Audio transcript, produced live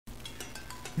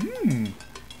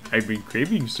I've been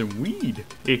craving some weed.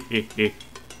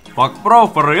 Fuck bro,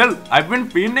 for real? I've been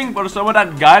fiending for some of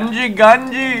that ganji.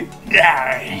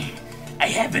 I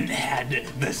haven't had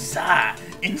pizzzaaa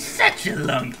in such a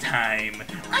long time.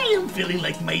 I am feeling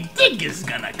like my dick is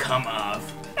gonna come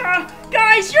off.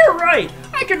 Guys, you're right.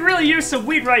 I could really use some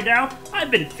weed right now.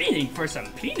 I've been fiending for some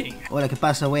peening. Hola, ¿qué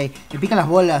pasa, güey? Me pican las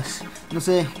bolas. No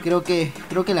sé, creo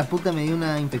que la puta me dio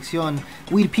una infección.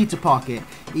 Weed pizza pocket.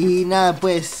 Y nada,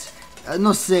 pues,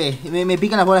 no sé, me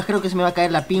pican las bolas. Creo que se me va a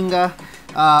caer la pinga.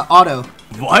 Otto.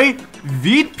 Why?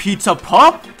 Weed pizza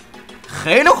pop?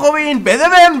 חיינו חובין, באיזה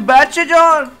מהם בת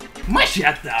שג'ון? מה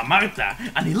שאתה אמרת,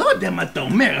 אני לא יודע מה אתה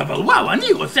אומר, אבל וואו,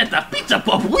 אני רוצה את הפיצה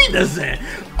פופ וויד הזה.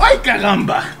 אוי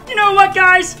קרמבה. You know what,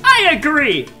 guys? I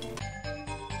agree.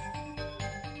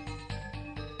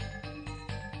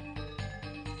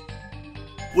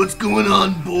 What's going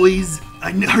on, boys?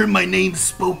 I heard my name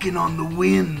spoken on the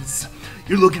winds.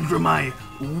 You're looking for my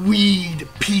weed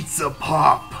pizza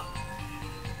pop.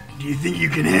 Do you think you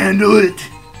can handle it?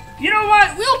 You know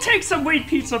what? We'll take some weed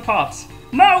pizza pops.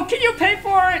 Mo, can you pay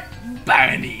for it?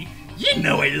 Barney, you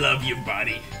know I love you,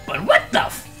 buddy, but what the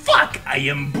fuck? I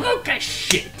am broke as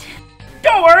shit.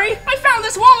 Don't worry, I found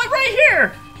this wallet right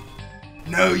here.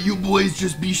 Now you boys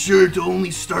just be sure to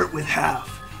only start with half.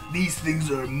 These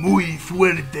things are muy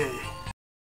fuerte.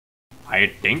 I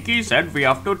think he said we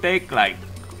have to take like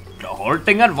the whole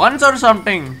thing at once or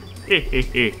something.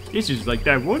 This is like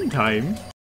that one time.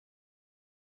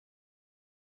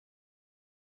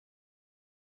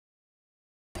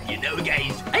 You know,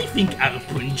 guys, I think our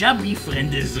Punjabi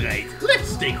friend is right.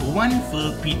 Let's take one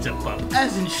full pizza pop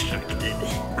as instructed.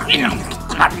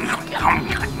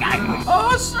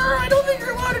 Oh, sir, I don't think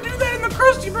you're allowed to do that in the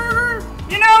Krusty burger.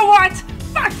 You know what?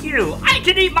 Fuck you. I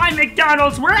can eat my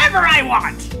McDonald's wherever I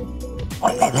want.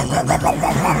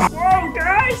 Whoa,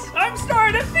 guys, I'm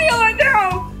starting to feel it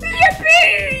now.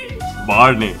 Yippee!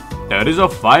 Barney, there is a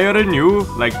fire in you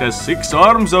like the 6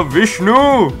 arms of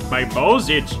Vishnu. My balls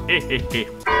itch.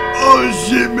 Oh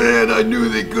shit, man, I knew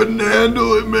they couldn't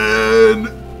handle it, man.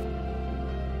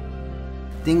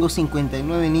 Tengo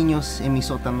 59 niños en mi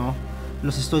sótano.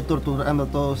 Los estoy torturando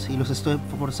a todos y los estoy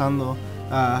forzando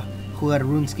a jugar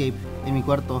RuneScape en mi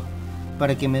cuarto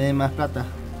para que me den más plata.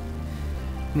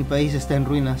 Mi país está en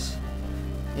ruinas.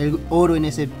 El oro en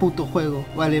ese puto juego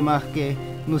vale más que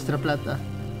nuestra plata.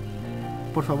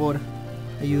 Por favor,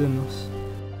 ayúdenos.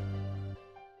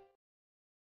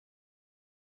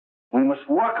 We must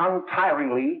work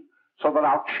untiringly so that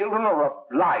our children are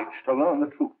obliged to learn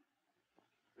the truth.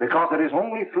 Because it is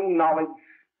only through knowledge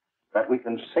that we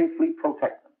can safely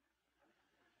protect them.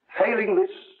 Failing this,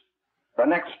 the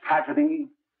next tragedy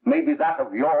may be that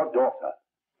of your daughter,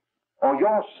 or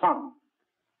your son,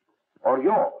 or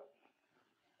yours,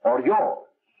 or yours,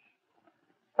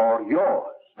 or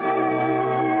yours.